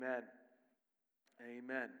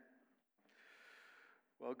Amen.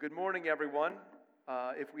 Well, good morning, everyone.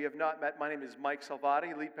 If we have not met, my name is Mike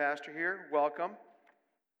Salvati, lead pastor here. Welcome.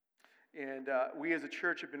 And we as a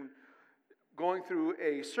church have been going through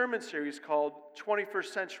a sermon series called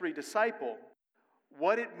 21st Century Disciple,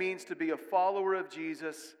 what it means to be a follower of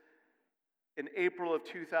Jesus in April of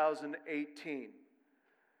 2018.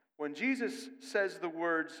 When Jesus says the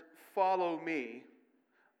words, "Follow me,"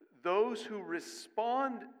 those who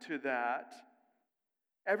respond to that,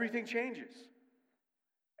 everything changes.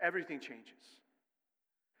 Everything changes.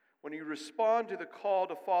 When you respond to the call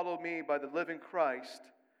to follow me by the living Christ,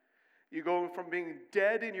 you go from being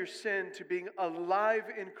dead in your sin to being alive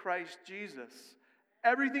in Christ Jesus.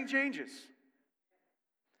 Everything changes.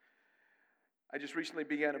 I just recently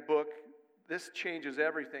began a book. This changes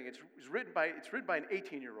everything. It's written by an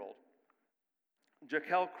 18-year-old,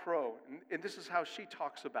 Jaquel Crow, and this is how she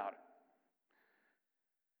talks about it.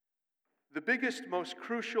 The biggest, most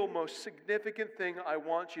crucial, most significant thing I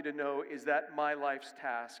want you to know is that my life's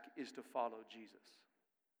task is to follow Jesus,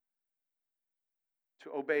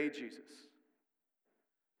 to obey Jesus,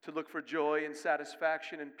 to look for joy and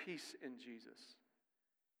satisfaction and peace in Jesus.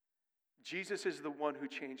 Jesus is the one who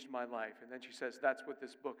changed my life. And then she says, that's what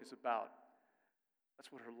this book is about. That's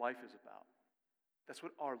what her life is about. That's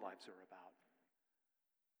what our lives are about.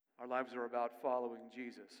 Our lives are about following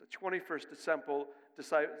Jesus. A 21st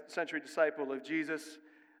century disciple of Jesus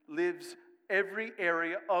lives every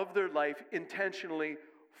area of their life intentionally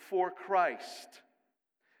for Christ.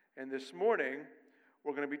 And this morning,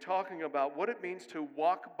 we're going to be talking about what it means to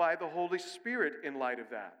walk by the Holy Spirit in light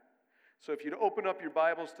of that. So if you'd open up your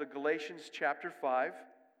Bibles to Galatians chapter 5.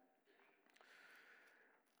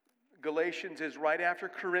 Galatians is right after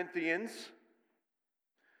Corinthians.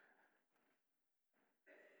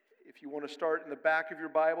 If you want to start in the back of your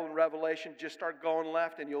Bible in Revelation, just start going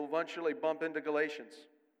left and you'll eventually bump into Galatians.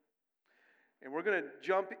 And we're going to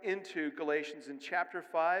jump into Galatians in chapter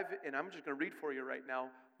 5, and I'm just going to read for you right now,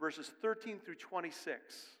 verses 13 through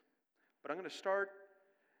 26. But I'm going to start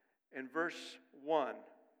in verse 1.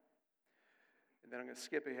 And then I'm going to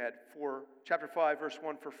skip ahead. For chapter 5, verse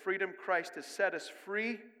 1, "For freedom Christ has set us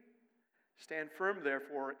free. Stand firm,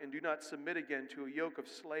 therefore, and do not submit again to a yoke of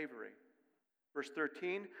slavery." Verse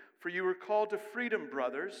 13, "For you were called to freedom,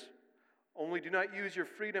 brothers. Only do not use your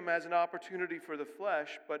freedom as an opportunity for the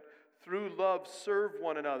flesh, but through love serve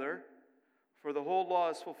one another. For the whole law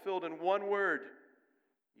is fulfilled in one word: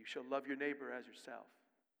 you shall love your neighbor as yourself.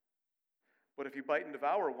 But if you bite and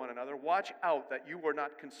devour one another, watch out that you are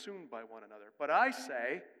not consumed by one another. But I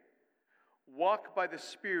say, walk by the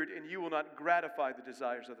Spirit, and you will not gratify the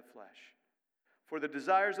desires of the flesh. For the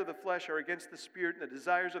desires of the flesh are against the Spirit, and the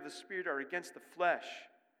desires of the Spirit are against the flesh.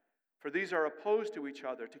 For these are opposed to each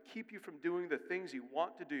other, to keep you from doing the things you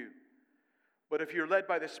want to do. But if you're led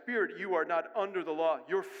by the Spirit, you are not under the law.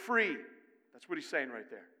 You're free." That's what he's saying right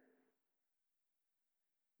there.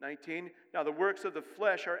 19, "Now the works of the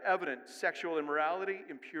flesh are evident: sexual immorality,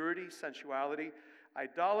 impurity, sensuality,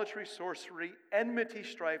 idolatry, sorcery, enmity,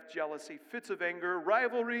 strife, jealousy, fits of anger,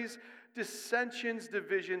 rivalries, dissensions,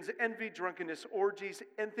 divisions, envy, drunkenness, orgies,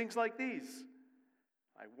 and things like these.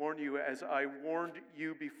 I warn you, as I warned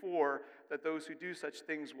you before, that those who do such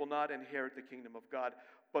things will not inherit the kingdom of God.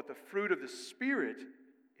 But the fruit of the Spirit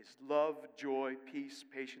is love, joy, peace,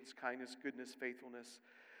 patience, kindness, goodness, faithfulness,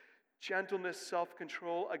 gentleness,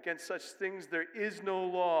 self-control. Against such things there is no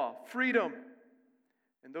law." Freedom.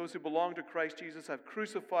 "And those who belong to Christ Jesus have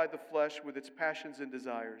crucified the flesh with its passions and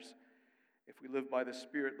desires. If we live by the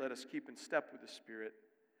Spirit, let us keep in step with the Spirit.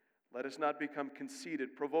 Let us not become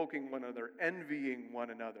conceited, provoking one another, envying one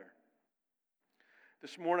another."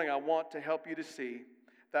 This morning, I want to help you to see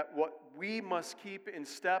that what we must keep in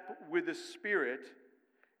step with the Spirit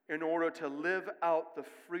in order to live out the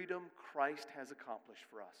freedom Christ has accomplished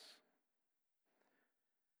for us.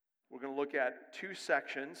 We're going to look at two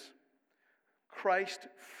sections. Christ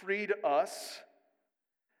freed us,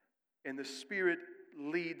 and the Spirit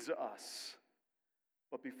leads us.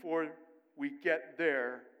 But before we get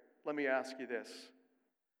there, let me ask you this.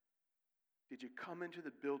 Did you come into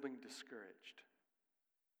the building discouraged?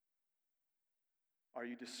 Are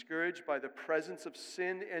you discouraged by the presence of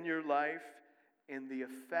sin in your life and the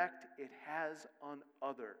effect it has on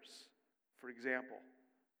others? For example,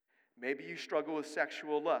 maybe you struggle with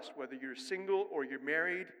sexual lust, whether you're single or you're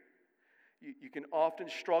married. You can often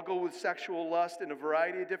struggle with sexual lust in a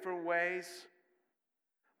variety of different ways,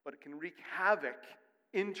 but it can wreak havoc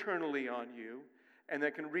internally on you, and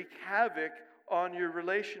that can wreak havoc on your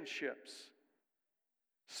relationships.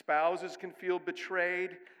 Spouses can feel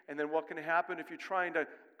betrayed, and then what can happen if you're trying to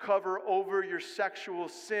cover over your sexual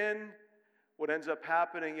sin? what ends up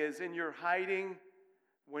happening is in your hiding,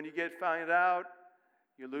 when you get found out,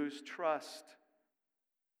 you lose trust.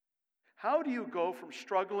 How do you go from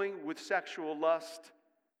struggling with sexual lust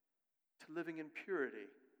to living in purity?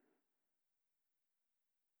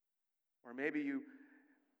 Or maybe you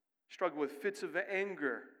struggle with fits of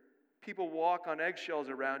anger. People walk on eggshells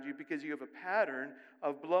around you because you have a pattern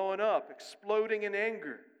of blowing up, exploding in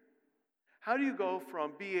anger. How do you go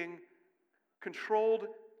from being controlled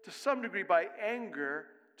to some degree by anger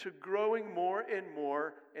to growing more and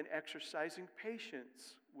more and exercising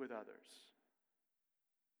patience with others?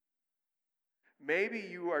 Maybe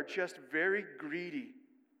you are just very greedy.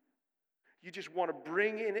 You just want to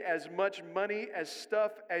bring in as much money as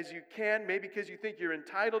stuff as you can, maybe because you think you're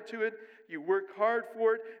entitled to it. You work hard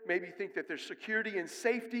for it. Maybe you think that there's security and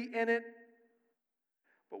safety in it.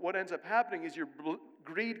 But what ends up happening is your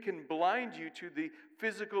greed can blind you to the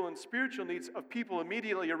physical and spiritual needs of people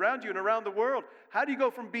immediately around you and around the world. How do you go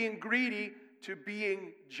from being greedy to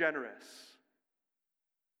being generous?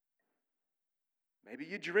 Maybe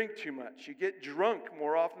you drink too much. You get drunk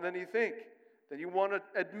more often than you think, than you want to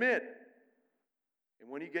admit. And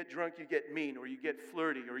when you get drunk, you get mean, or you get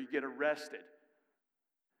flirty, or you get arrested.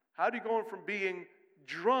 How do you go from being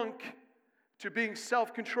drunk to being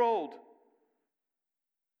self-controlled?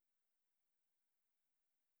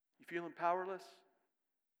 You feeling powerless?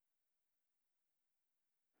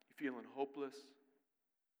 You feeling hopeless?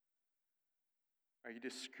 Are you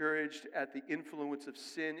discouraged at the influence of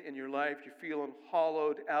sin in your life? You're feeling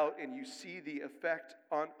hollowed out and you see the effect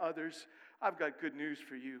on others? I've got good news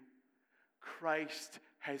for you. Christ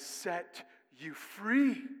has set you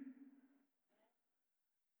free.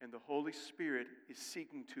 And the Holy Spirit is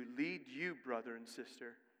seeking to lead you, brother and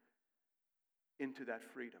sister, into that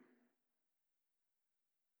freedom.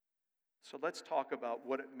 So let's talk about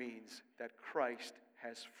what it means that Christ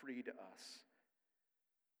has freed us.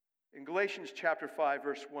 In Galatians chapter 5,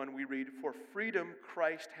 verse 1, we read, "For freedom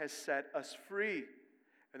Christ has set us free."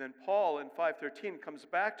 And then Paul in 5:13 comes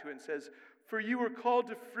back to it and says, "For you were called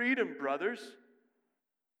to freedom, brothers."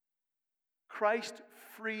 Christ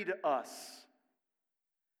freed us.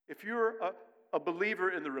 If you're a believer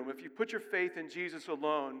in the room, if you put your faith in Jesus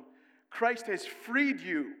alone, Christ has freed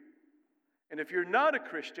you. And if you're not a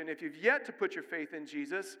Christian, if you've yet to put your faith in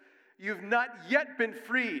Jesus, you've not yet been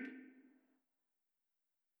freed.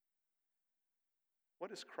 What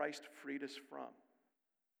has Christ freed us from?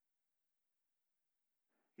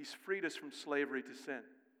 He's freed us from slavery to sin.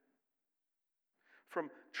 From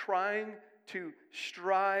trying to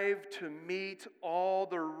strive to meet all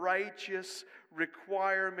the righteous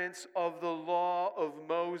requirements of the law of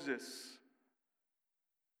Moses.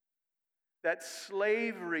 That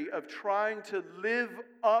slavery of trying to live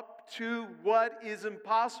up to what is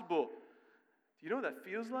impossible. Do you know what that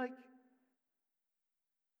feels like?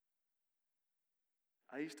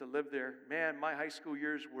 I used to live there. Man, my high school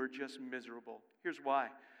years were just miserable. Here's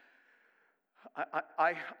why.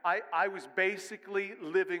 I was basically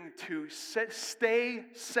living to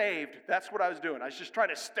stay saved. That's what I was doing. I was just trying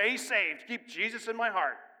to stay saved, keep Jesus in my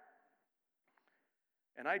heart.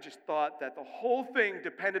 And I just thought that the whole thing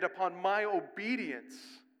depended upon my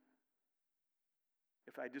obedience.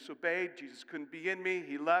 If I disobeyed, Jesus couldn't be in me.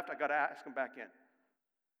 He left. I got to ask him back in.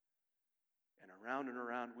 And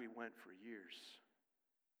around we went for years.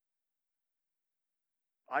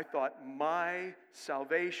 I thought my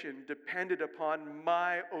salvation depended upon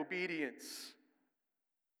my obedience.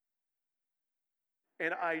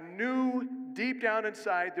 And I knew deep down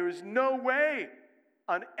inside there was no way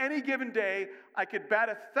on any given day I could bat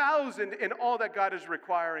 1,000 in all that God is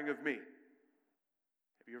requiring of me.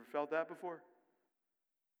 Have you ever felt that before?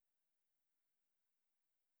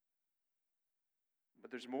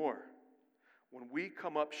 But there's more. When we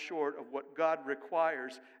come up short of what God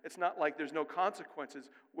requires, it's not like there's no consequences.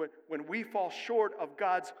 When we fall short of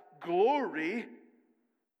God's glory,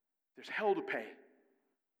 there's hell to pay.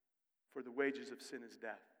 For the wages of sin is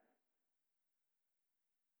death.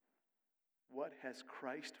 What has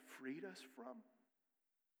Christ freed us from?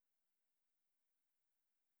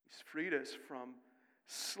 He's freed us from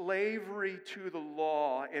slavery to the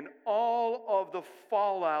law and all of the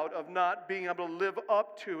fallout of not being able to live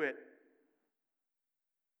up to it.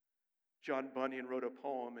 John Bunyan wrote a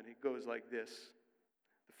poem, and it goes like this.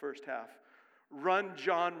 The first half. Run,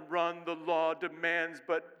 John, run, the law demands,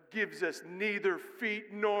 but gives us neither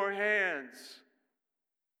feet nor hands.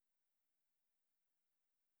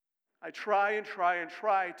 I try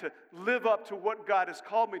to live up to what God has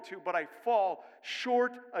called me to, but I fall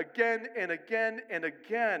short again and again and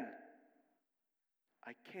again.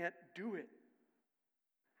 I can't do it.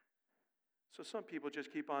 So some people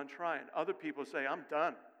just keep on trying. Other people say, I'm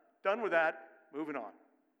done. Done with that. Moving on.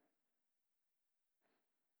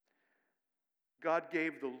 God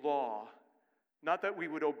gave the law, not that we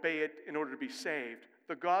would obey it in order to be saved.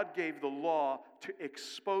 The God gave the law to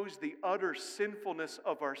expose the utter sinfulness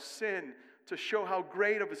of our sin, to show how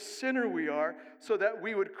great of a sinner we are, so that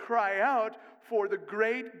we would cry out for the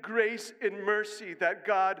great grace and mercy that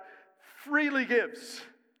God freely gives.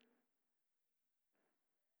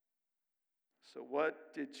 So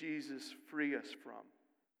what did Jesus free us from?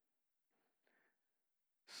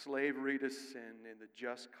 Slavery to sin and the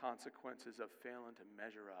just consequences of failing to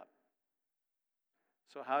measure up.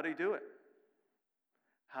 So how did he do it?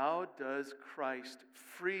 How does Christ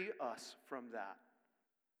free us from that?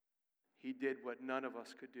 He did what none of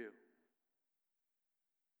us could do.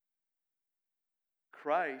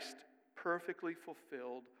 Christ perfectly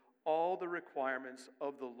fulfilled all the requirements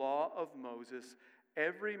of the law of Moses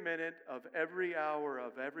every minute of every hour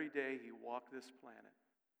of every day he walked this planet.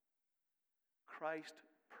 Christ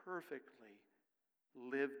perfectly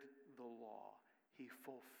lived the law. He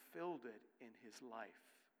fulfilled it in his life.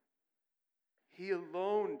 He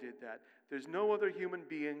alone did that. There's no other human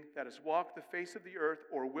being that has walked the face of the earth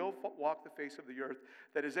or will walk the face of the earth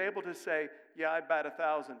that is able to say, yeah, I bat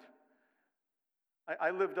 1,000.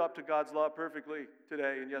 I lived up to God's law perfectly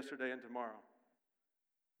today and yesterday and tomorrow.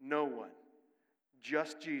 No one.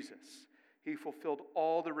 Just Jesus. He fulfilled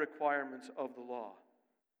all the requirements of the law.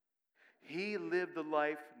 He lived the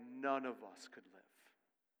life none of us could live.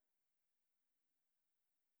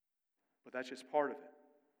 But that's just part of it.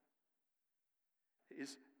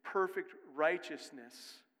 His perfect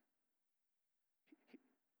righteousness.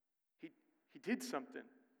 He did something.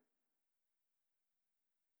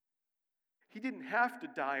 He didn't have to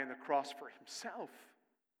die on the cross for himself.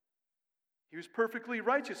 He was perfectly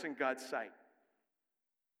righteous in God's sight.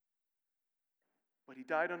 But he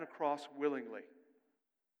died on a cross willingly.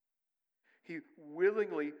 He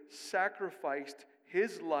willingly sacrificed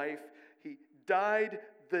his life. He died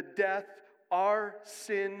the death our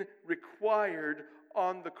sin required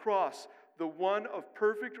on the cross. The one of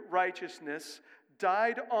perfect righteousness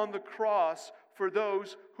died on the cross for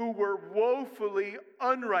those who were woefully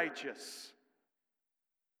unrighteous.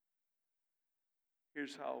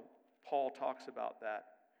 Here's how Paul talks about that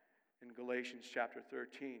in Galatians chapter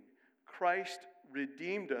 13. Christ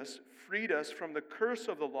redeemed us, freed us from the curse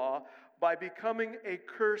of the law by becoming a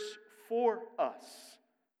curse for us.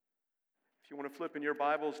 If you want to flip in your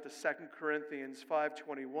Bibles to 2 Corinthians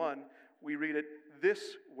 5:21, we read it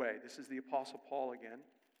this way. This is the Apostle Paul again.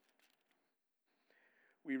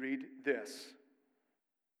 We read this.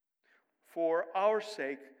 For our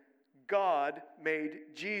sake, God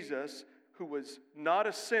made Jesus, who was not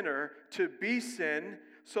a sinner, to be sin,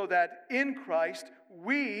 so that in Christ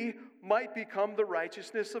we might become the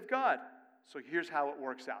righteousness of God. So here's how it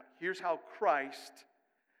works out. Here's how Christ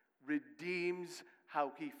redeems,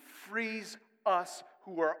 how he frees us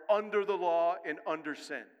who are under the law and under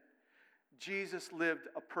sin. Jesus lived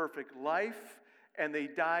a perfect life, and they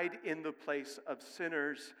died in the place of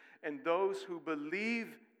sinners. And those who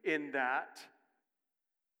believe in that,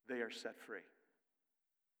 they are set free.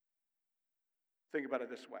 Think about it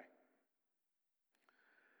this way.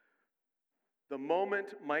 The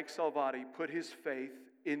moment Mike Salvati put his faith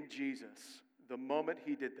in Jesus, the moment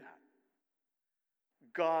he did that,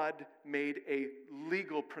 God made a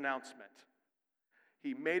legal pronouncement.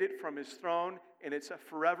 He made it from his throne, and it's a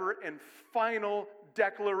forever and final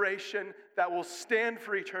declaration that will stand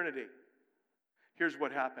for eternity. Here's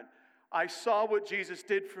what happened. I saw what Jesus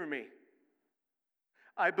did for me.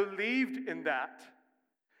 I believed in that.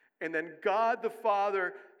 And then God the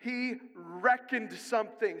Father, he reckoned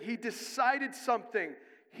something. He decided something.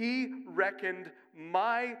 He reckoned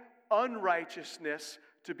my unrighteousness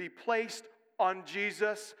to be placed on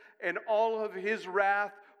Jesus, and all of his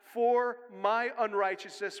wrath for my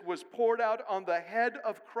unrighteousness was poured out on the head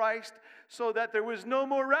of Christ, so that there was no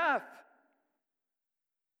more wrath.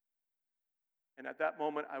 And at that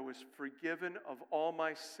moment, I was forgiven of all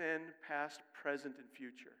my sin, past, present, and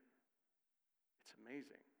future. It's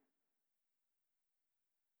amazing.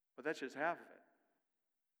 But that's just half of it.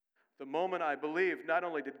 The moment I believed, not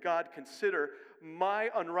only did God consider my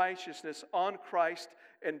unrighteousness on Christ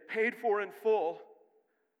and paid for in full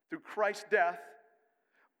through Christ's death,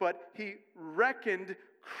 but he reckoned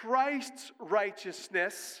Christ's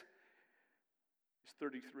righteousness, his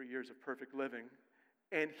 33 years of perfect living,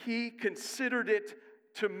 and he considered it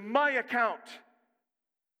to my account.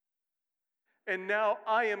 And now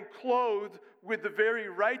I am clothed with the very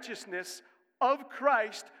righteousness of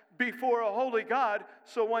Christ before a holy God.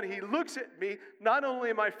 So when he looks at me, not only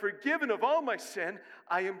am I forgiven of all my sin,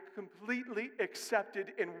 I am completely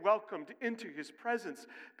accepted and welcomed into his presence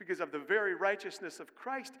because of the very righteousness of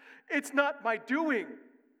Christ. It's not my doing.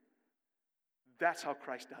 That's how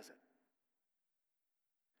Christ does it.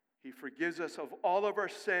 He forgives us of all of our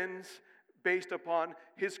sins based upon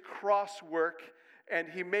his cross work, and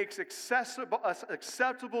he makes us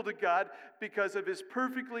acceptable to God because of his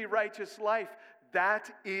perfectly righteous life.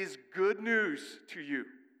 That is good news to you.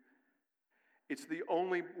 It's the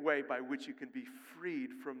only way by which you can be freed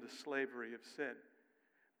from the slavery of sin.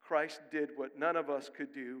 Christ did what none of us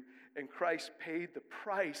could do, and Christ paid the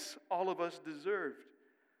price all of us deserved.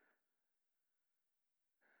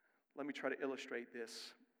 Let me try to illustrate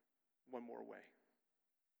this one more way.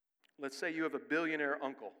 Let's say you have a billionaire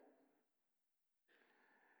uncle,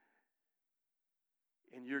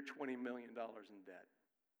 and you're $20 million in debt.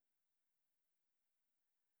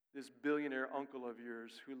 This billionaire uncle of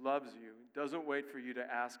yours who loves you doesn't wait for you to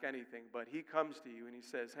ask anything, but he comes to you and he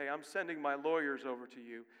says, hey, I'm sending my lawyers over to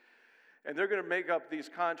you, and they're going to make up these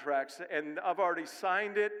contracts, and I've already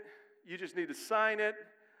signed it. You just need to sign it.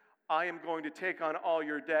 I am going to take on all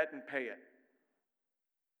your debt and pay it.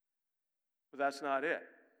 But that's not it.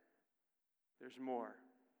 There's more.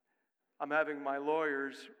 I'm having my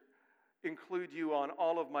lawyers include you on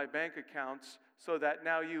all of my bank accounts so that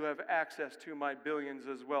now you have access to my billions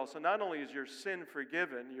as well. So not only is your sin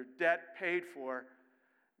forgiven, your debt paid for,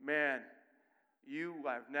 man, you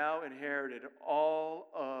have now inherited all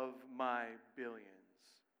of my billions.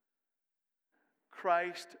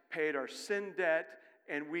 Christ paid our sin debt,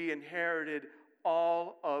 and we inherited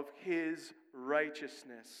all of his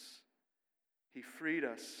righteousness. He freed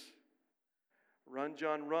us. Run,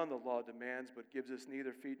 John, run, the law demands, but gives us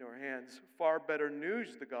neither feet nor hands. Far better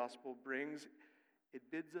news the gospel brings. It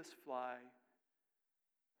bids us fly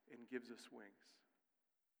and gives us wings.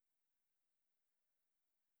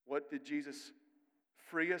 What did Jesus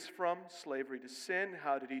free us from? Slavery to sin.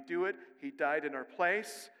 How did he do it? He died in our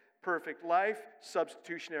place. Perfect life,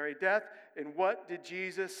 substitutionary death. And what did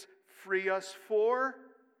Jesus free us for?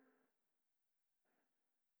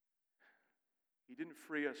 He didn't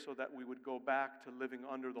free us so that we would go back to living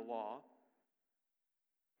under the law.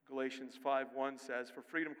 Galatians 5:1 says, for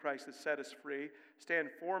freedom Christ has set us free. Stand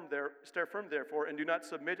firm therefore, and do not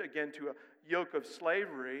submit again to a yoke of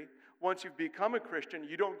slavery. Once you've become a Christian,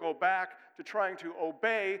 you don't go back to trying to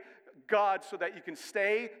obey God so that you can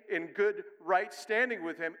stay in good, right standing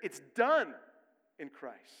with him. It's done in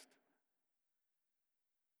Christ.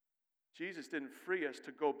 Jesus didn't free us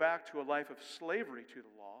to go back to a life of slavery to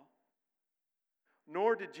the law.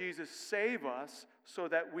 Nor did Jesus save us so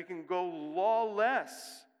that we can go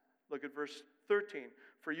lawless. Look at verse 13.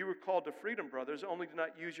 For you were called to freedom, brothers, only do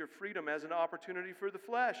not use your freedom as an opportunity for the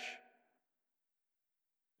flesh.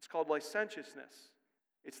 It's called licentiousness.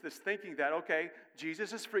 It's this thinking that, okay,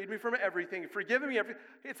 Jesus has freed me from everything, forgiven me everything.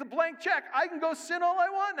 It's a blank check. I can go sin all I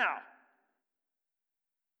want now.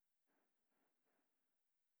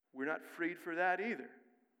 We're not freed for that either.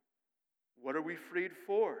 What are we freed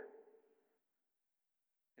for?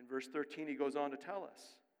 In verse 13, he goes on to tell us,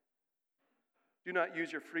 do not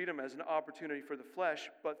use your freedom as an opportunity for the flesh,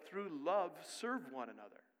 but through love serve one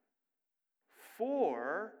another.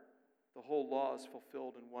 For the whole law is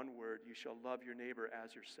fulfilled in one word, you shall love your neighbor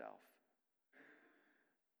as yourself.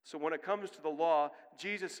 So when it comes to the law,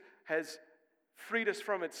 Jesus has freed us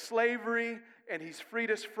from its slavery, and he's freed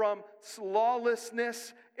us from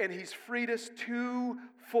lawlessness, and he's freed us to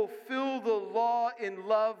fulfill the law in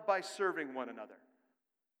love by serving one another.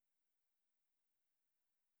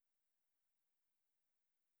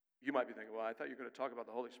 You might be thinking, well, I thought you were going to talk about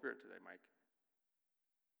the Holy Spirit today, Mike.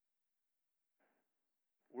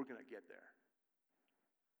 We're going to get there.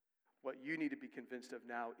 What you need to be convinced of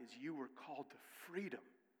now is you were called to freedom.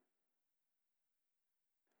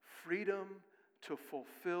 Freedom to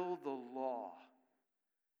fulfill the law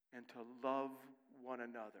and to love one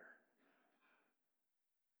another.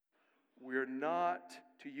 We're not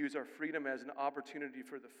to use our freedom as an opportunity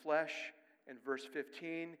for the flesh. In verse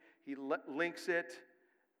 15, he links it.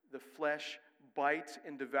 The flesh bites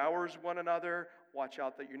and devours one another. Watch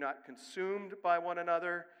out that you're not consumed by one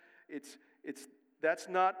another. That's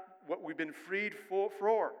not what we've been freed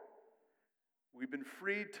for. We've been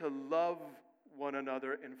freed to love one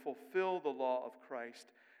another and fulfill the law of Christ.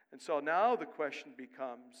 And so now the question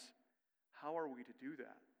becomes, how are we to do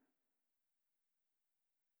that?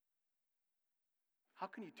 How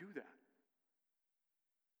can you do that?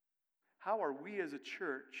 How are we as a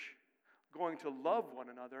church going to love one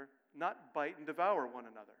another, not bite and devour one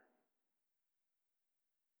another?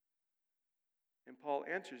 And Paul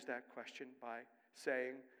answers that question by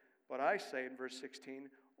saying, but I say in verse 16,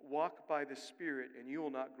 walk by the Spirit, and you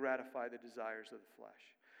will not gratify the desires of the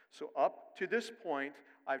flesh. So up to this point,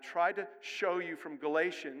 I've tried to show you from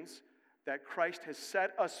Galatians that Christ has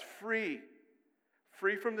set us free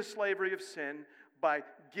from the slavery of sin by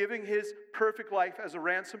giving his perfect life as a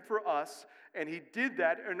ransom for us. And he did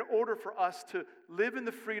that in order for us to live in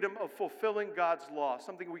the freedom of fulfilling God's law,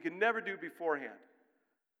 something we could never do beforehand.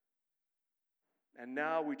 And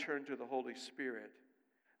now we turn to the Holy Spirit.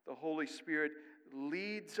 The Holy Spirit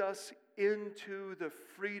leads us into the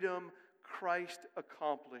freedom Christ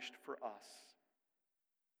accomplished for us.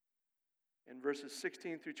 In verses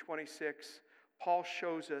 16 through 26, Paul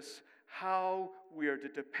shows us how we are to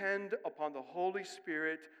depend upon the Holy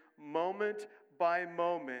Spirit moment by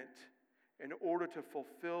moment in order to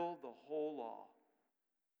fulfill the whole law.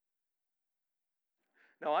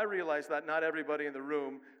 Now, I realize that not everybody in the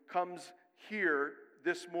room comes here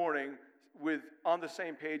this morning on the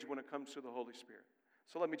same page when it comes to the Holy Spirit.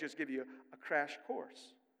 So let me just give you a crash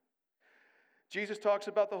course. Jesus talks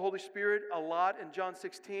about the Holy Spirit a lot in John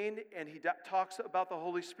 16, and he talks about the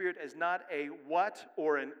Holy Spirit as not a what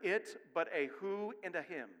or an it, but a who and a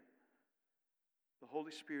him. The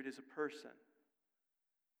Holy Spirit is a person,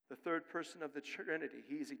 the third person of the Trinity.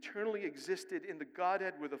 He has eternally existed in the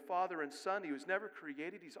Godhead with the Father and Son. He was never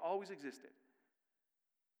created. He's always existed.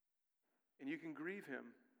 And you can grieve him.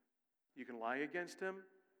 You can lie against him.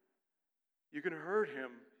 You can hurt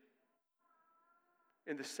him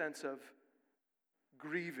in the sense of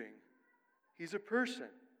grieving. He's a person.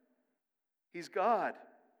 He's God.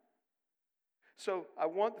 So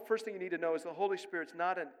the first thing you need to know is the Holy Spirit's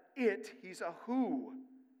not an it, he's a who.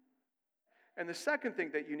 And the second thing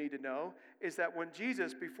that you need to know is that when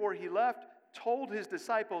Jesus, before he left, told his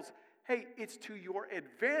disciples, hey, it's to your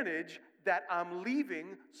advantage that I'm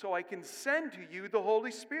leaving so I can send to you the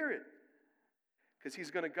Holy Spirit. Because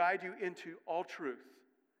he's going to guide you into all truth.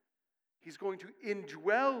 He's going to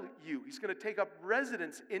indwell you. He's going to take up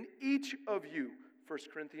residence in each of you. 1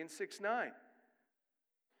 Corinthians 6:9.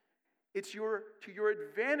 It's to your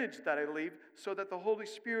advantage that I leave so that the Holy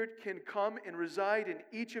Spirit can come and reside in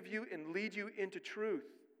each of you and lead you into truth.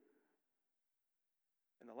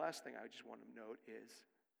 And the last thing I just want to note is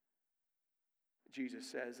Jesus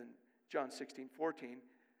says in John 16:14,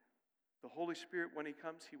 the Holy Spirit, when he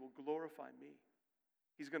comes, he will glorify me.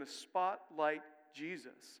 He's going to spotlight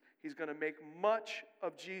Jesus. He's going to make much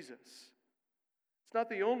of Jesus. It's not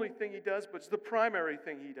the only thing he does, but it's the primary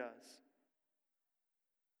thing he does.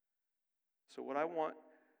 So what I want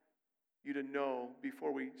you to know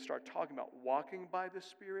before we start talking about walking by the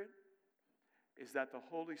Spirit is that the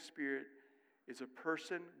Holy Spirit is a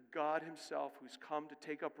person, God himself, who's come to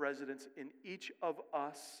take up residence in each of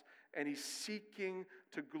us, and he's seeking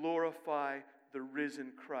to glorify the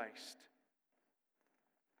risen Christ.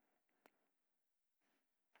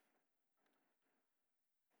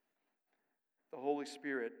 The Holy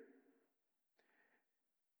Spirit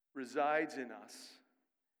resides in us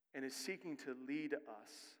and is seeking to lead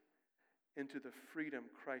us into the freedom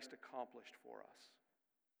Christ accomplished for us.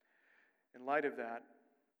 In light of that,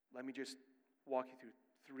 let me just walk you through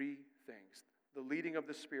three things. The leading of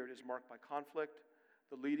the Spirit is marked by conflict.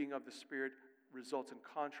 The leading of the Spirit results in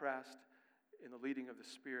contrast. In the leading of the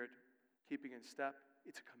Spirit, keeping in step,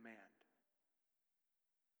 it's a command.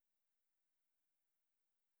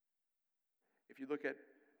 If you look at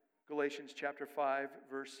Galatians chapter 5,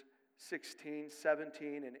 verse 16,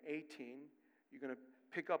 17, and 18, you're going to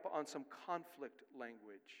pick up on some conflict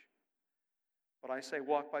language. But I say,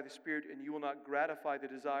 walk by the Spirit, and you will not gratify the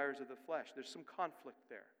desires of the flesh. There's some conflict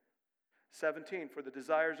there. 17, for the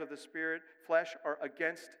desires of the flesh are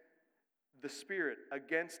against the Spirit.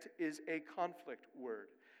 Against is a conflict word.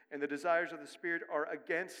 And the desires of the Spirit are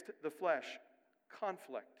against the flesh.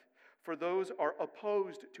 Conflict. For those are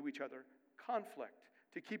opposed to each other. Conflict.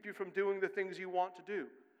 To keep you from doing the things you want to do.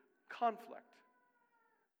 Conflict.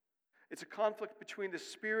 It's a conflict between the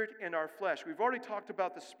Spirit and our flesh. We've already talked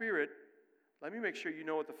about the Spirit. Let me make sure you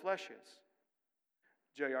know what the flesh is.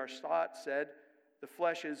 J.R. Stott said, the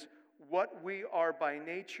flesh is what we are by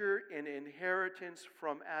nature in inheritance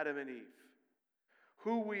from Adam and Eve.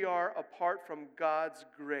 Who we are apart from God's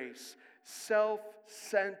grace.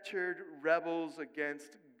 Self-centered rebels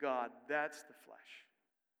against God. That's the flesh.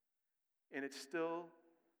 And it's still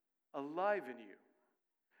alive in you.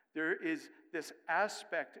 There is this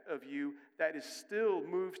aspect of you that is still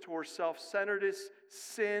moves towards self-centeredness,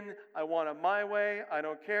 sin. I want it my way. I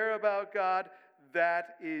don't care about God.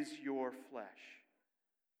 That is your flesh.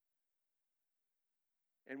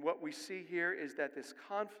 And what we see here is that this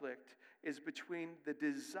conflict is between the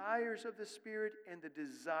desires of the Spirit and the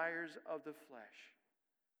desires of the flesh.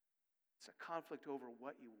 It's a conflict over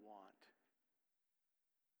what you want,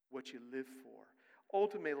 what you live for.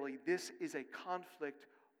 Ultimately, this is a conflict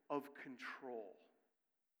of control.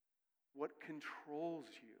 What controls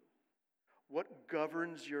you? What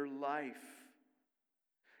governs your life?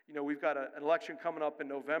 You know, we've got an election coming up in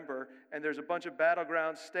November, and there's a bunch of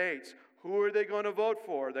battleground states. Who are they going to vote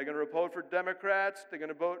for? Are they going to vote for Democrats? They're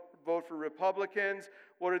going to vote for Republicans?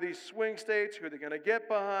 What are these swing states? Who are they going to get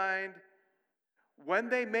behind? When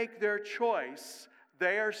they make their choice,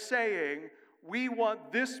 they are saying, we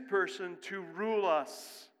want this person to rule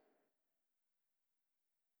us.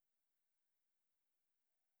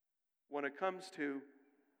 When it comes to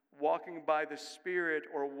walking by the Spirit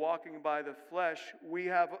or walking by the flesh, we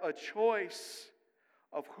have a choice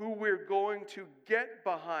of who we're going to get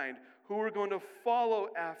behind, who we're going to follow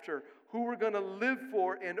after, who we're going to live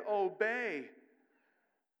for and obey.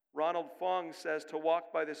 Ronald Fong says to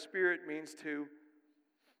walk by the Spirit means to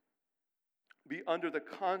be under the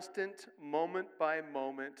constant,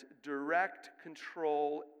 moment-by-moment, direct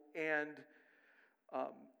control and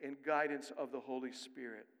guidance of the Holy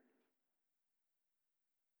Spirit.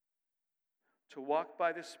 To walk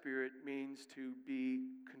by the Spirit means to be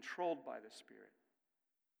controlled by the Spirit,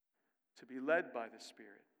 to be led by the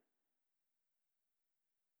Spirit.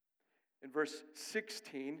 In verse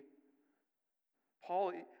 16,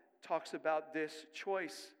 Paul talks about this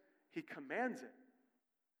choice. He commands it.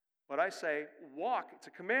 But I say, walk. It's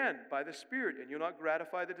a command by the Spirit, and you'll not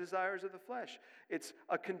gratify the desires of the flesh. It's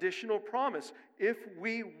a conditional promise. If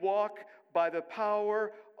we walk by the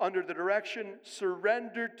power, under the direction,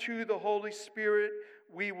 surrendered to the Holy Spirit,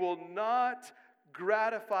 we will not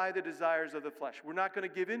gratify the desires of the flesh. We're not going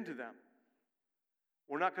to give in to them.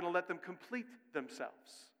 We're not going to let them complete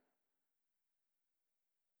themselves.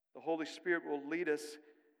 The Holy Spirit will lead us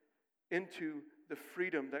into the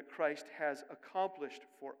freedom that Christ has accomplished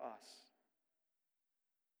for us.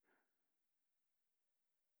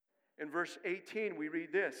 In verse 18, we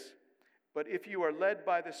read this, but if you are led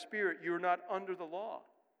by the Spirit, you are not under the law.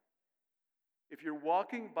 If you're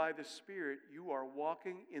walking by the Spirit, you are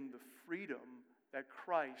walking in the freedom that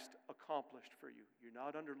Christ accomplished for you. You're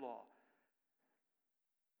not under law.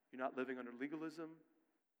 You're not living under legalism.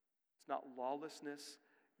 It's not lawlessness.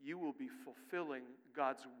 You will be fulfilling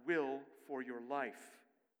God's will for your life.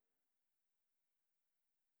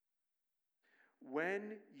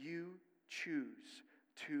 When you choose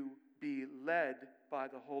to be led by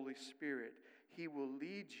the Holy Spirit, He will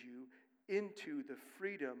lead you into the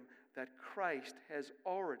freedom that Christ has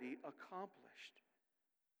already accomplished.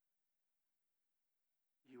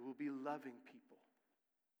 You will be loving people.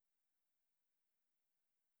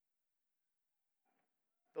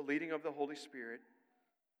 The leading of the Holy Spirit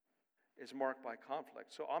is marked by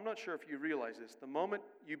conflict. So I'm not sure if you realize this. The moment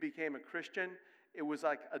you became a Christian, it was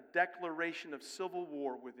like a declaration of civil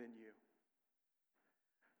war within you.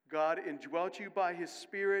 God indwelt you by His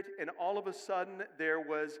Spirit, and all of a sudden there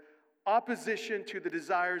was opposition to the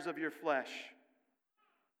desires of your flesh.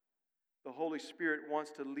 The Holy Spirit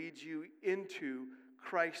wants to lead you into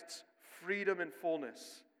Christ's freedom and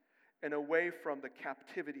fullness and away from the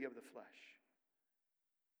captivity of the flesh.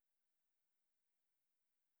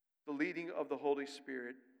 The leading of the Holy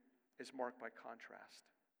Spirit is marked by contrast.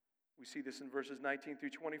 We see this in verses 19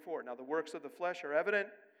 through 24. Now the works of the flesh are evident,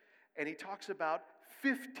 and he talks about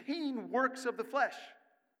 15 works of the flesh.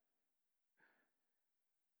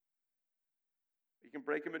 You can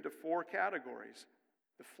break them into 4 categories.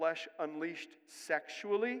 The flesh unleashed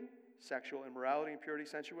sexually, sexual immorality, impurity,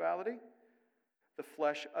 sensuality. The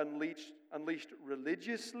flesh unleashed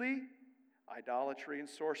religiously, idolatry and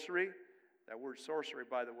sorcery. That word sorcery,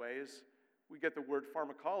 by the way, we get the word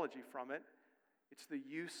pharmacology from it. It's the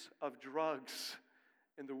use of drugs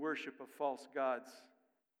in the worship of false gods.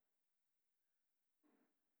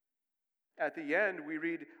 At the end, we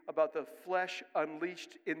read about the flesh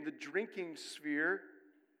unleashed in the drinking sphere,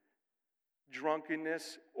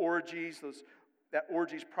 drunkenness, orgies. That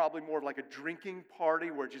orgy is probably more like a drinking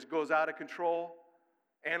party where it just goes out of control.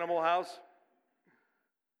 Animal House.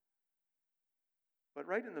 But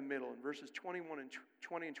right in the middle, in verses 20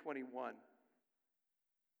 and 21,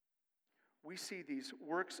 we see these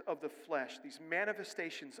works of the flesh, these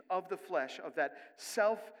manifestations of the flesh, of that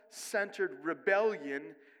self-centered rebellion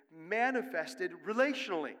manifested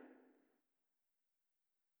relationally.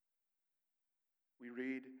 We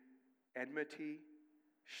read enmity,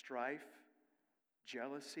 strife,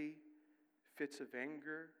 jealousy, fits of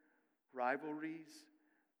anger, rivalries,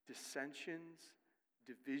 dissensions,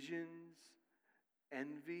 divisions,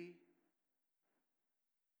 envy.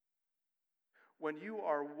 When you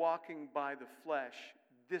are walking by the flesh,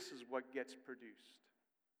 this is what gets produced.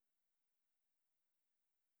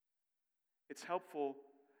 It's helpful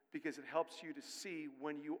because it helps you to see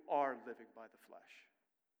when you are living by the flesh.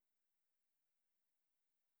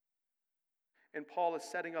 And Paul is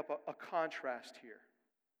setting up a contrast here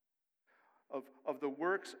of the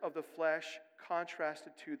works of the flesh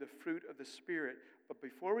contrasted to the fruit of the Spirit. But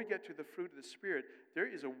before we get to the fruit of the Spirit, there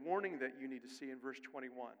is a warning that you need to see in verse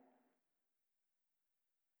 21.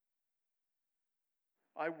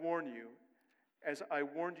 I warn you, as I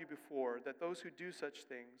warned you before, that those who do such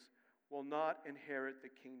things will not inherit the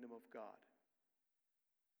kingdom of God.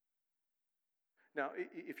 Now,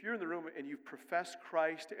 if you're in the room and you've professed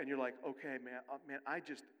Christ and you're like, okay, man,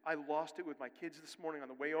 I lost it with my kids this morning on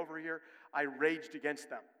the way over here. I raged against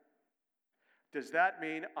them. Does that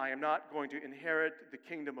mean I am not going to inherit the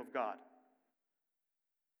kingdom of God?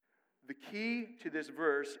 The key to this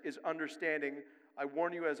verse is understanding, I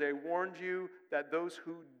warn you as I warned you, that those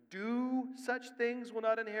who do such things will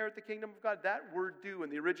not inherit the kingdom of God. That word do in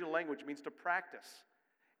the original language means to practice.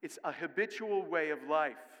 It's a habitual way of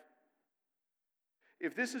life.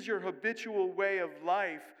 If this is your habitual way of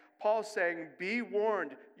life, Paul's saying, be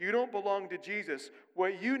warned, you don't belong to Jesus.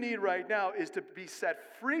 What you need right now is to be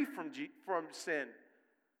set free from sin.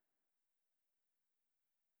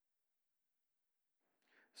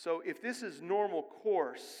 So if this is normal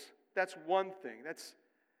course, that's one thing.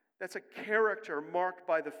 That's a character marked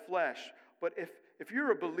by the flesh. But if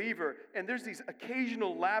you're a believer and there's these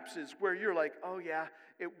occasional lapses where you're like, oh yeah,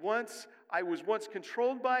 I was once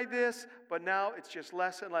controlled by this, but now it's just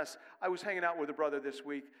less and less. I was hanging out with a brother this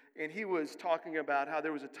week, and he was talking about how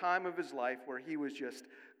there was a time of his life where he was just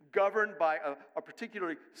governed by a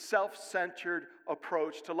particularly self-centered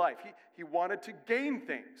approach to life. He wanted to gain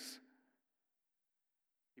things.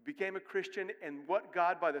 He became a Christian, and what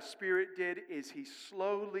God by the Spirit did is He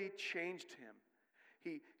slowly changed him.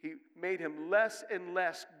 He made him less and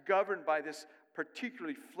less governed by this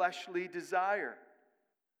particularly fleshly desire.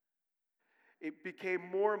 It became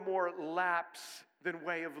more and more lapse than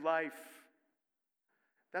way of life.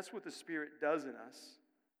 That's what the Spirit does in us.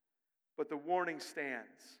 But the warning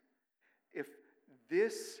stands. If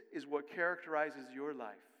this is what characterizes your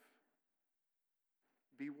life,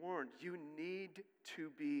 be warned. You need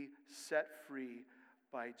to be set free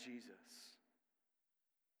by Jesus.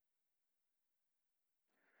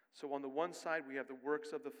 So on the one side, we have the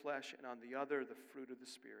works of the flesh, and on the other, the fruit of the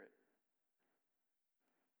Spirit.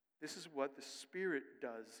 This is what the Spirit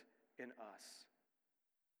does in us.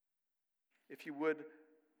 If you would,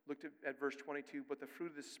 look at verse 22. But the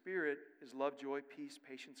fruit of the Spirit is love, joy, peace,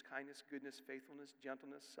 patience, kindness, goodness, faithfulness,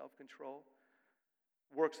 gentleness, self-control.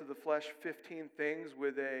 Works of the flesh, 15 things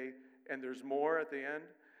with and there's more at the end.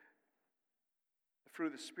 The fruit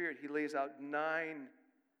of the Spirit, he lays out 9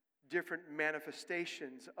 different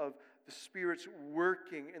manifestations of the Spirit's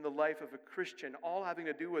working in the life of a Christian, all having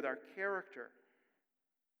to do with our character.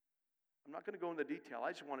 I'm not going to go into detail.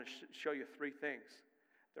 I just want to show you 3 things.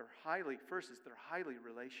 First is they're highly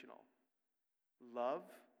relational. Love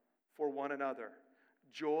for one another,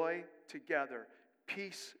 joy together,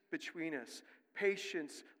 peace between us,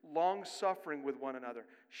 patience, long-suffering with one another,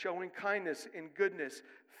 showing kindness and goodness,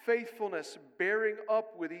 faithfulness, bearing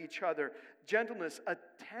up with each other, gentleness, a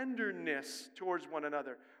tenderness towards one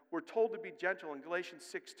another. We're told to be gentle in Galatians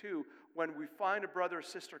 6:2 when we find a brother or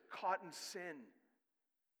sister caught in sin.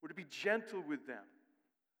 We're to be gentle with them.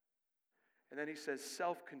 And then he says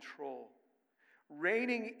self-control,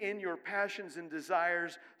 reigning in your passions and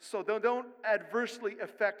desires so they don't adversely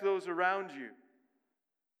affect those around you.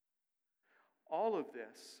 All of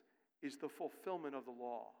this is the fulfillment of the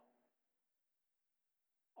law.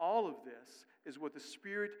 All of this is what the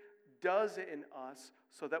Spirit does in us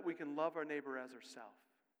so that we can love our neighbor as ourselves.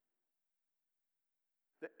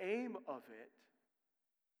 The aim of it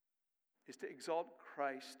is to exalt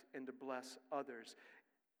Christ and to bless others.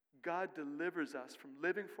 God delivers us from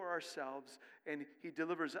living for ourselves, and He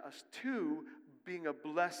delivers us to being a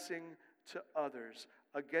blessing to others.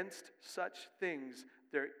 Against such things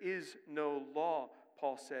there is no law,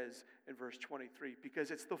 Paul says in verse 23,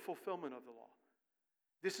 because it's the fulfillment of the law.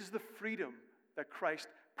 This is the freedom that Christ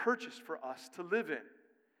purchased for us to live in.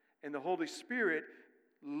 And the Holy Spirit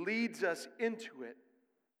leads us into it.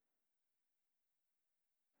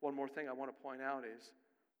 One more thing I want to point out is,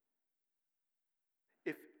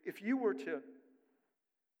 if you were to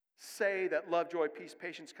say that love, joy, peace,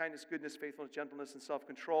 patience, kindness, goodness, faithfulness, gentleness, and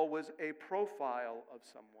self-control was a profile of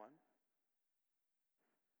someone,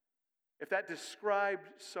 if that described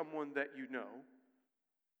someone that you know,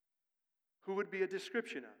 Who would be a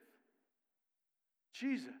description of?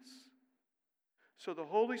 Jesus. So the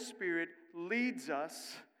Holy Spirit leads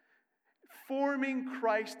us, forming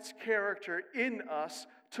Christ's character in us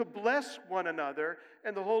to bless one another,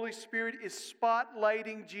 and the Holy Spirit is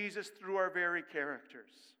spotlighting Jesus through our very characters.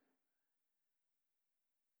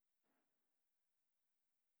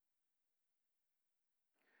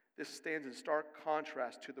 This stands in stark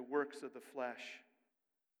contrast to the works of the flesh.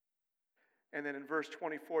 And then in verse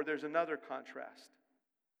 24, there's another contrast.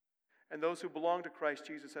 And those who belong to Christ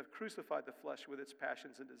Jesus have crucified the flesh with its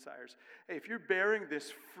passions and desires. Hey, if you're bearing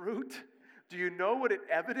this fruit, do you know what it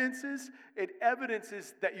evidences? It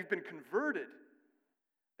evidences that you've been converted,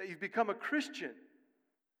 that you've become a Christian.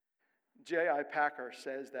 J.I. Packer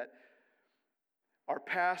says that our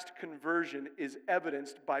past conversion is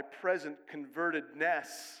evidenced by present convertedness.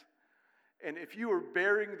 And if you are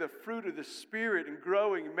bearing the fruit of the Spirit in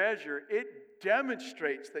growing measure, it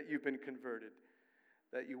demonstrates that you've been converted,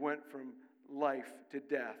 that you went from life to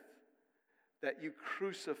death, that you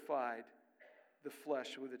crucified the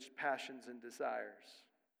flesh with its passions and desires.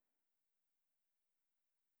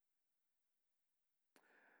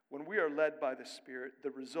 When we are led by the Spirit, the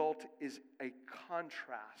result is a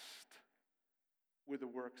contrast with the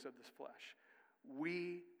works of this flesh.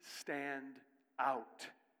 We stand out.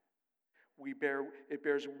 It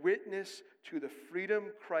bears witness to the freedom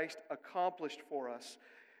Christ accomplished for us.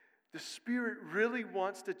 The Spirit really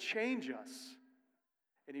wants to change us.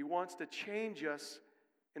 And He wants to change us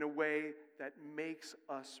in a way that makes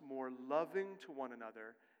us more loving to one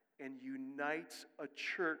another and unites a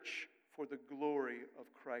church for the glory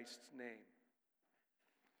of Christ's name.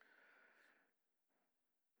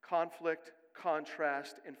 Conflict,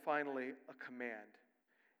 contrast, and finally, a command.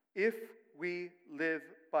 If we live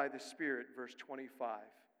by the Spirit, verse 25,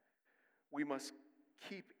 we must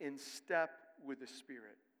keep in step with the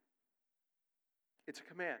Spirit. It's a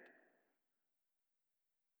command.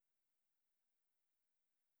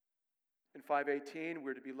 In 5:18,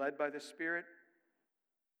 we're to be led by the Spirit.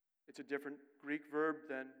 It's a different Greek verb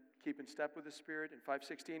than keep in step with the Spirit. In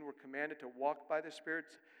 5:16, we're commanded to walk by the Spirit.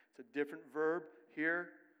 It's a different verb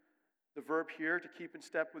here. The verb here, to keep in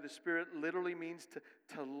step with the Spirit, literally means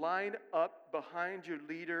to line up behind your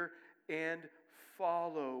leader and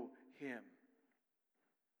follow him.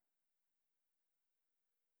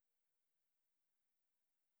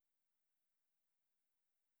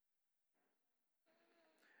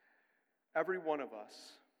 Every one of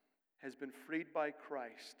us has been freed by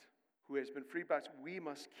Christ, who has been freed by us. We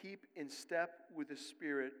must keep in step with the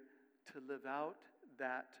Spirit to live out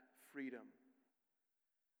that freedom.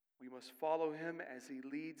 We must follow him as he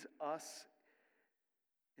leads us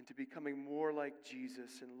into becoming more like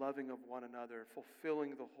Jesus and loving of one another,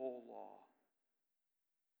 fulfilling the whole law.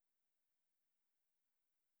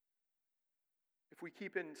 If we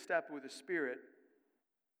keep in step with the Spirit,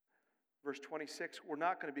 verse 26, we're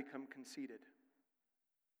not going to become conceited.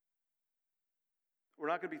 We're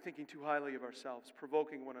not going to be thinking too highly of ourselves,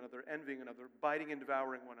 provoking one another, envying another, biting and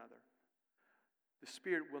devouring one another. The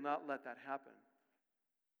Spirit will not let that happen.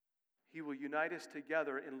 He will unite us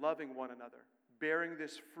together in loving one another, bearing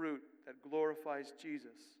this fruit that glorifies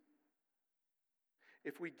Jesus.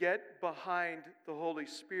 If we get behind the Holy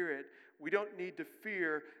Spirit, we don't need to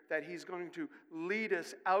fear that he's going to lead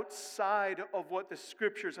us outside of what the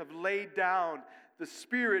Scriptures have laid down. The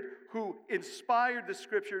Spirit who inspired the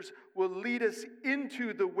Scriptures will lead us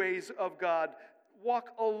into the ways of God, walk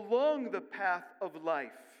along the path of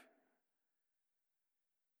life.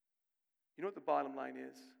 You know what the bottom line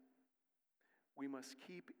is? We must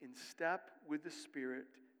keep in step with the Spirit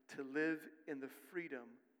to live in the freedom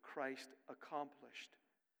Christ accomplished.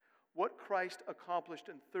 What Christ accomplished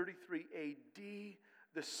in 33 AD,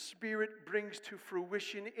 the Spirit brings to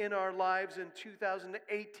fruition in our lives in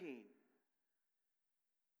 2018.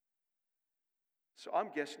 So I'm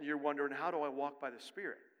guessing you're wondering, how do I walk by the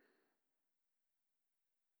Spirit?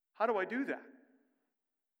 How do I do that?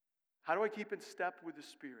 How do I keep in step with the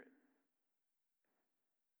Spirit?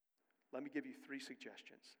 Let me give you 3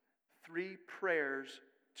 suggestions. 3 prayers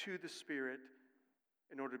to the Spirit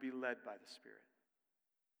in order to be led by the Spirit.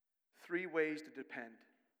 3 ways to depend.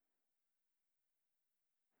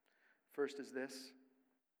 First is this.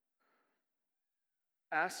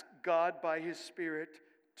 Ask God by His Spirit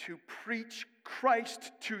to preach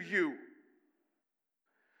Christ to you.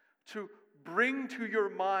 To bring to your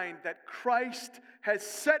mind that Christ has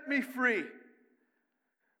set me free.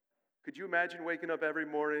 Could you imagine waking up every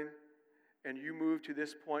morning and you move to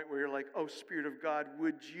this point where you're like, oh, Spirit of God,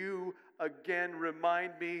 would you again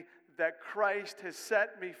remind me that Christ has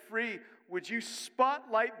set me free? Would you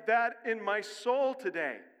spotlight that in my soul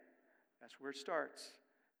today? That's where it starts.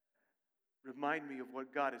 Remind me of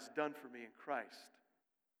what God has done for me in Christ.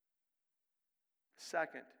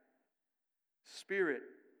 Second, Spirit,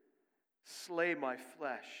 slay my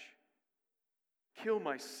flesh. Kill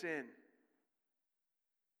my sin.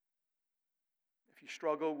 If you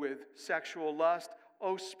struggle with sexual lust,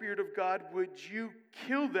 oh Spirit of God, would you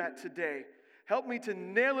kill that today? Help me to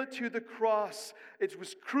nail it to the cross. It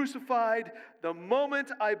was crucified the moment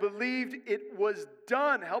I believed it was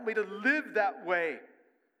done. Help me to live that way.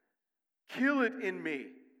 Kill it in me.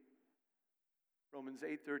 Romans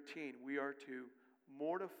 8:13, we are to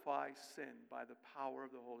mortify sin by the power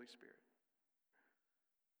of the Holy Spirit.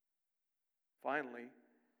 Finally,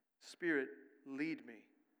 Spirit, lead me.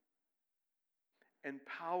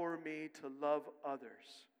 Empower me to love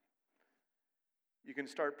others. You can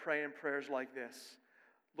start praying prayers like this.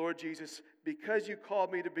 Lord Jesus, because you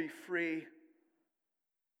called me to be free,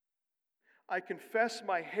 I confess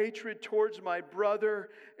my hatred towards my brother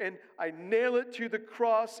and I nail it to the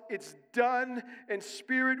cross. It's done. And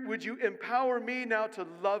Spirit, would you empower me now to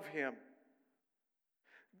love him?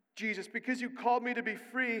 Jesus, because you called me to be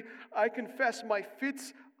free, I confess my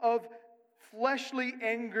fits of fleshly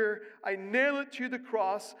anger. I nail it to the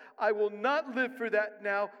cross. I will not live for that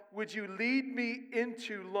now. Would you lead me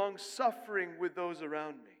into long suffering with those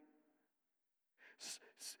around me?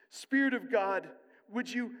 Spirit of God,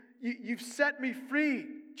 would you've set me free.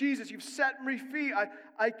 Jesus, you've set me free.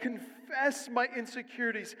 I confess my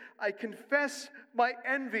insecurities. I confess my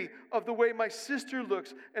envy of the way my sister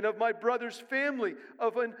looks and of my brother's family,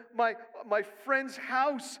 of my friend's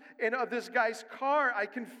house and of this guy's car. I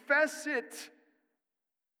confess it.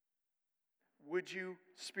 Would you,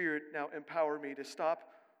 Spirit, now empower me to stop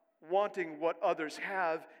wanting what others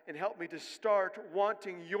have and help me to start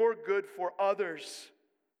wanting your good for others?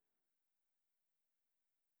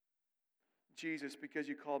 Jesus, because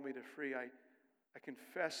you called me to free, I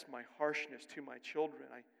confess my harshness to my children.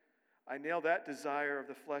 I nail that desire of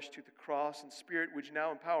the flesh to the cross. And Spirit, would you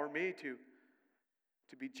now empower me to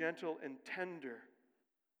be gentle and tender,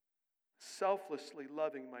 selflessly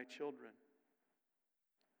loving my children?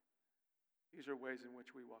 These are ways in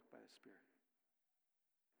which we walk by the Spirit.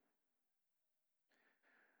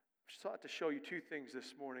 I sought to show you two things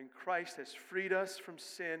this morning. Christ has freed us from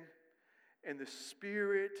sin, and the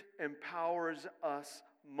Spirit empowers us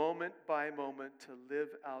moment by moment to live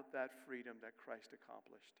out that freedom that Christ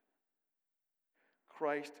accomplished.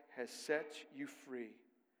 Christ has set you free,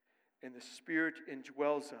 and the Spirit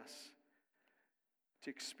indwells us to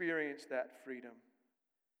experience that freedom.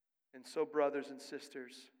 And so, brothers and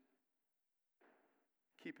sisters,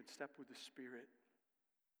 keep in step with the Spirit.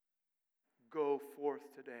 Go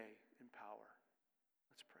forth today in power.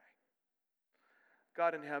 Let's pray.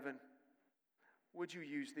 God in heaven, would you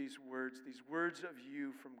use these words of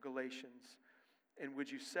you from Galatians, and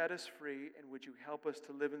would you set us free, and would you help us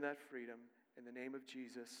to live in that freedom in the name of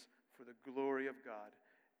Jesus for the glory of God.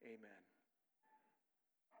 Amen.